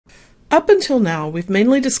Up until now, we've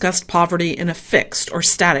mainly discussed poverty in a fixed or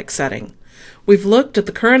static setting. We've looked at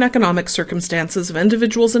the current economic circumstances of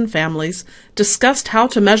individuals and families, discussed how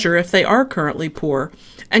to measure if they are currently poor,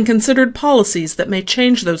 and considered policies that may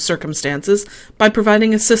change those circumstances by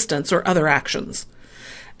providing assistance or other actions.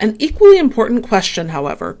 An equally important question,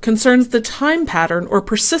 however, concerns the time pattern or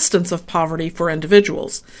persistence of poverty for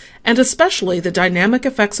individuals, and especially the dynamic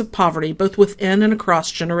effects of poverty both within and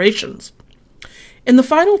across generations. In the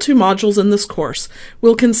final two modules in this course,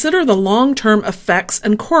 we'll consider the long-term effects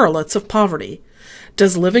and correlates of poverty.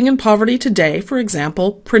 Does living in poverty today, for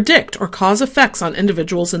example, predict or cause effects on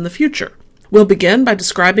individuals in the future? We'll begin by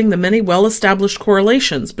describing the many well-established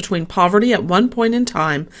correlations between poverty at one point in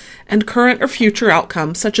time and current or future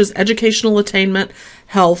outcomes such as educational attainment,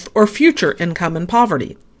 health, or future income and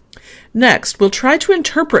poverty. Next, we'll try to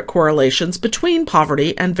interpret correlations between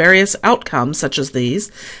poverty and various outcomes such as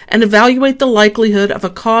these, and evaluate the likelihood of a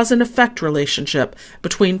cause and effect relationship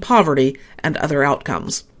between poverty and other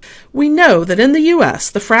outcomes. We know that in the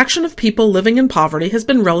U.S., the fraction of people living in poverty has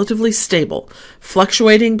been relatively stable,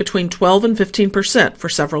 fluctuating between 12 and 15% for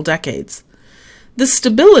several decades. This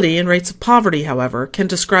stability in rates of poverty, however, can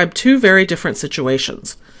describe two very different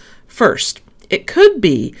situations. First, it could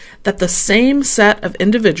be that the same set of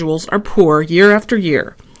individuals are poor year after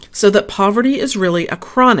year, so that poverty is really a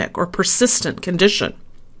chronic or persistent condition.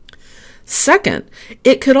 Second,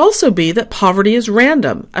 it could also be that poverty is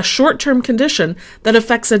random, a short-term condition that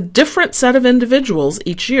affects a different set of individuals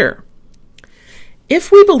each year. If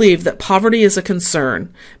we believe that poverty is a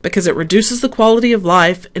concern because it reduces the quality of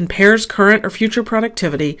life, impairs current or future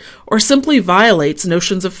productivity, or simply violates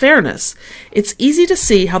notions of fairness, it's easy to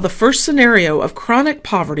see how the first scenario of chronic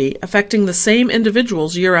poverty affecting the same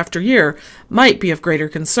individuals year after year might be of greater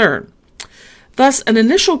concern. Thus, an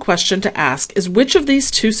initial question to ask is which of these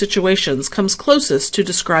two situations comes closest to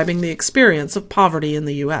describing the experience of poverty in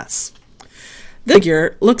the U.S. This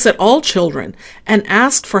figure looks at all children and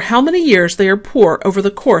asks for how many years they are poor over the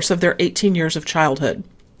course of their 18 years of childhood.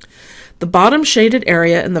 The bottom shaded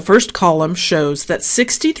area in the first column shows that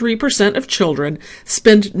 63% of children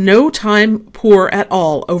spend no time poor at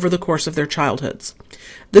all over the course of their childhoods.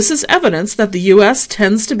 This is evidence that the U.S.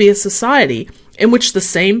 tends to be a society in which the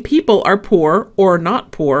same people are poor or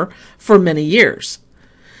not poor for many years.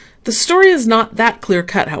 The story is not that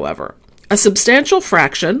clear-cut, however. A substantial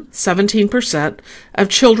fraction, 17%, of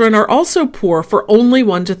children are also poor for only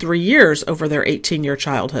 1 to 3 years over their 18-year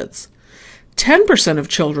childhoods. 10% of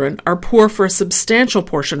children are poor for a substantial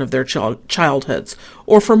portion of their childhoods,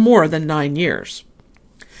 or for more than 9 years.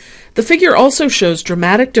 The figure also shows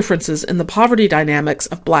dramatic differences in the poverty dynamics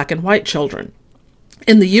of black and white children.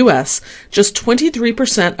 In the U.S., just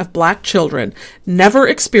 23% of black children never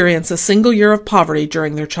experience a single year of poverty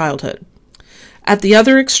during their childhood. At the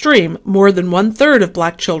other extreme, more than 1/3 of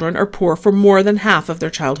black children are poor for more than half of their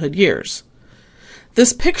childhood years.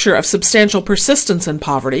 This picture of substantial persistence in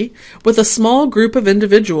poverty, with a small group of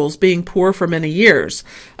individuals being poor for many years,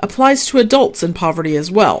 applies to adults in poverty as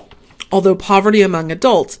well, although poverty among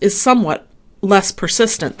adults is somewhat less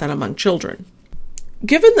persistent than among children.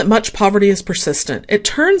 Given that much poverty is persistent, it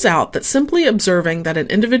turns out that simply observing that an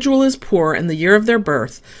individual is poor in the year of their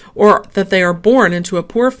birth, or that they are born into a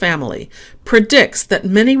poor family, predicts that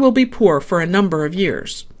many will be poor for a number of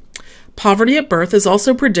years. Poverty at birth is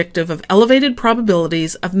also predictive of elevated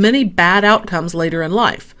probabilities of many bad outcomes later in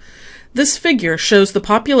life. This figure shows the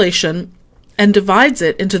population and divides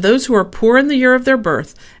it into those who are poor in the year of their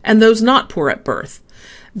birth and those not poor at birth.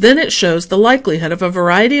 Then it shows the likelihood of a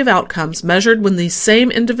variety of outcomes measured when these same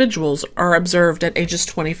individuals are observed at ages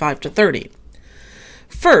 25 to 30.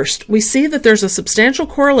 First, we see that there's a substantial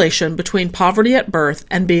correlation between poverty at birth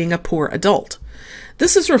and being a poor adult.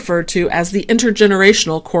 This is referred to as the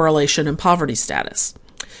intergenerational correlation in poverty status.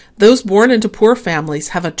 Those born into poor families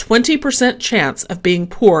have a 20% chance of being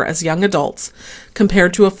poor as young adults,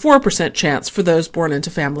 compared to a 4% chance for those born into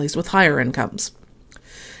families with higher incomes.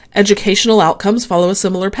 Educational outcomes follow a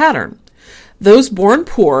similar pattern. Those born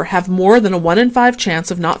poor have more than a 1 in 5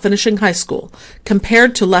 chance of not finishing high school,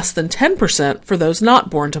 compared to less than 10% for those not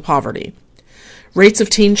born to poverty. Rates of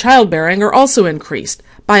teen childbearing are also increased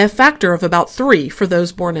by a factor of about 3 for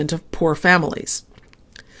those born into poor families.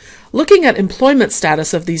 Looking at employment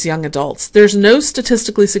status of these young adults, there's no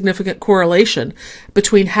statistically significant correlation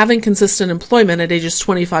between having consistent employment at ages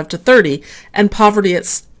 25 to 30 and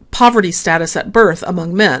poverty status at birth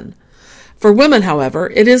among men. For women, however,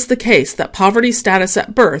 it is the case that poverty status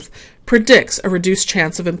at birth predicts a reduced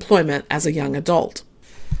chance of employment as a young adult.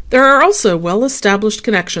 There are also well-established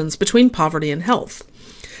connections between poverty and health.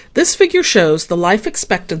 This figure shows the life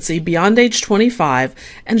expectancy beyond age 25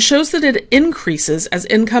 and shows that it increases as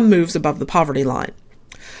income moves above the poverty line.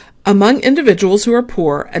 Among individuals who are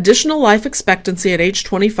poor, additional life expectancy at age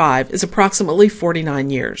 25 is approximately 49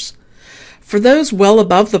 years. For those well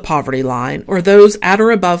above the poverty line, or those at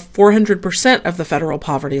or above 400% of the federal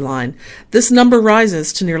poverty line, this number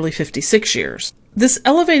rises to nearly 56 years. This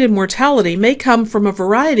elevated mortality may come from a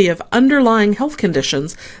variety of underlying health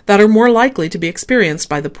conditions that are more likely to be experienced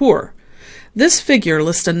by the poor. This figure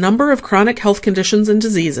lists a number of chronic health conditions and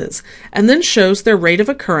diseases, and then shows their rate of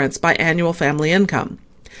occurrence by annual family income.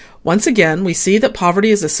 Once again, we see that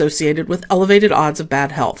poverty is associated with elevated odds of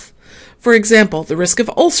bad health. For example, the risk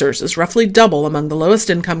of ulcers is roughly double among the lowest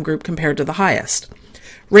income group compared to the highest.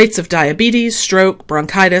 Rates of diabetes, stroke,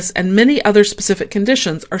 bronchitis, and many other specific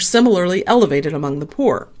conditions are similarly elevated among the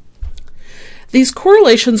poor. These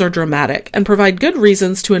correlations are dramatic and provide good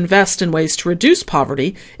reasons to invest in ways to reduce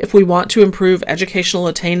poverty if we want to improve educational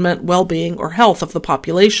attainment, well-being, or health of the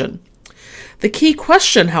population. The key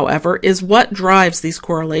question, however, is what drives these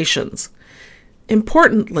correlations.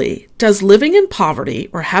 Importantly, does living in poverty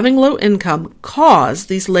or having low income cause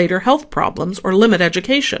these later health problems or limit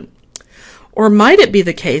education? Or might it be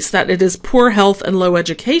the case that it is poor health and low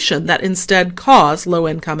education that instead cause low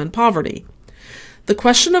income and poverty? The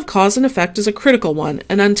question of cause and effect is a critical one,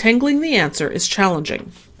 and untangling the answer is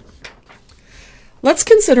challenging. Let's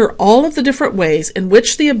consider all of the different ways in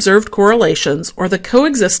which the observed correlations or the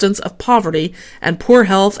coexistence of poverty and poor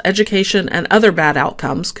health, education, and other bad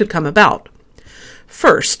outcomes could come about.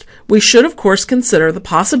 First, we should of course consider the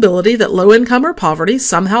possibility that low income or poverty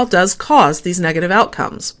somehow does cause these negative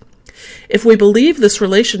outcomes. If we believe this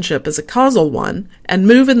relationship is a causal one and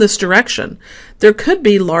move in this direction, there could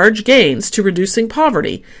be large gains to reducing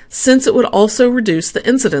poverty, since it would also reduce the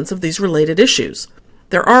incidence of these related issues.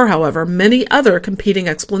 There are, however, many other competing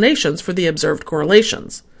explanations for the observed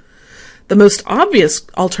correlations. The most obvious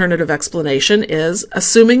alternative explanation is,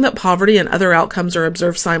 assuming that poverty and other outcomes are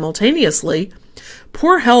observed simultaneously,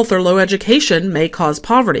 poor health or low education may cause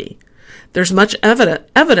poverty. There's much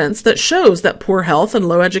evidence that shows that poor health and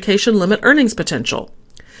low education limit earnings potential.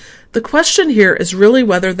 The question here is really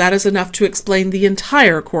whether that is enough to explain the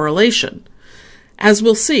entire correlation. As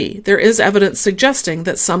we'll see, there is evidence suggesting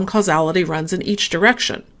that some causality runs in each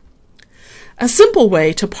direction. A simple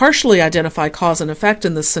way to partially identify cause and effect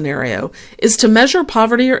in this scenario is to measure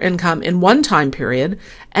poverty or income in one time period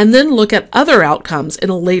and then look at other outcomes in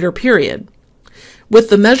a later period. With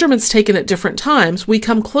the measurements taken at different times, we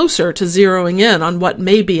come closer to zeroing in on what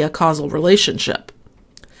may be a causal relationship.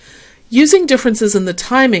 Using differences in the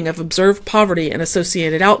timing of observed poverty and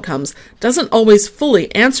associated outcomes doesn't always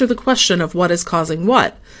fully answer the question of what is causing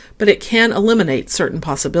what, but it can eliminate certain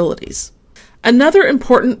possibilities. Another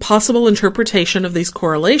important possible interpretation of these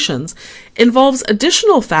correlations involves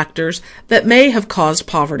additional factors that may have caused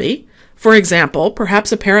poverty. For example,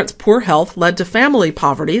 perhaps a parent's poor health led to family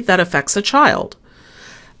poverty that affects a child.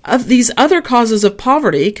 These other causes of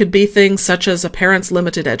poverty could be things such as a parent's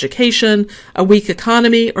limited education, a weak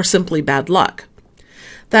economy, or simply bad luck.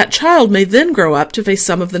 That child may then grow up to face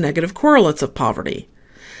some of the negative correlates of poverty.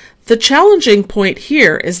 The challenging point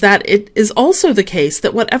here is that it is also the case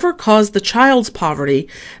that whatever caused the child's poverty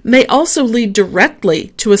may also lead directly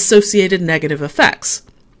to associated negative effects.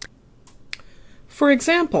 For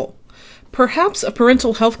example, perhaps a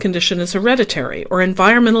parental health condition is hereditary or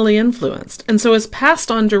environmentally influenced, and so is passed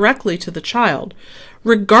on directly to the child,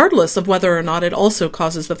 regardless of whether or not it also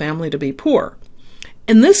causes the family to be poor.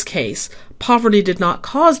 In this case, poverty did not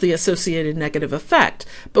cause the associated negative effect,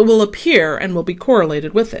 but will appear and will be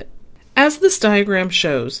correlated with it. As this diagram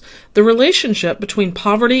shows, the relationship between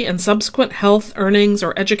poverty and subsequent health, earnings,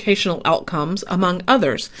 or educational outcomes, among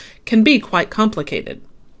others, can be quite complicated.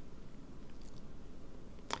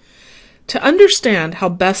 To understand how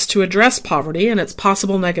best to address poverty and its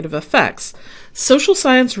possible negative effects, social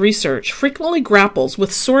science research frequently grapples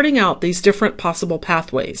with sorting out these different possible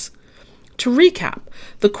pathways. To recap,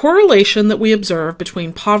 the correlation that we observe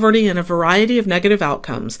between poverty and a variety of negative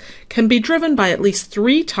outcomes can be driven by at least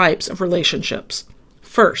three types of relationships.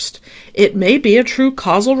 First, it may be a true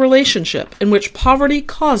causal relationship in which poverty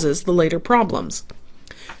causes the later problems.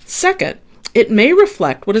 Second, it may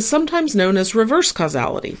reflect what is sometimes known as reverse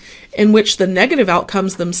causality, in which the negative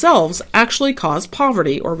outcomes themselves actually cause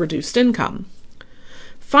poverty or reduced income.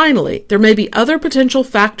 Finally, there may be other potential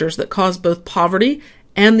factors that cause both poverty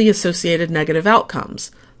and the associated negative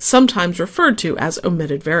outcomes, sometimes referred to as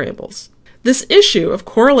omitted variables. This issue of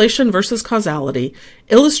correlation versus causality,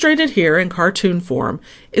 illustrated here in cartoon form,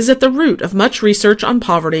 is at the root of much research on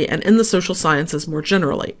poverty and in the social sciences more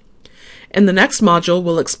generally. In the next module,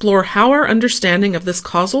 we'll explore how our understanding of this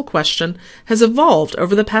causal question has evolved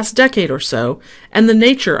over the past decade or so, and the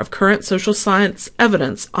nature of current social science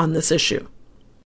evidence on this issue.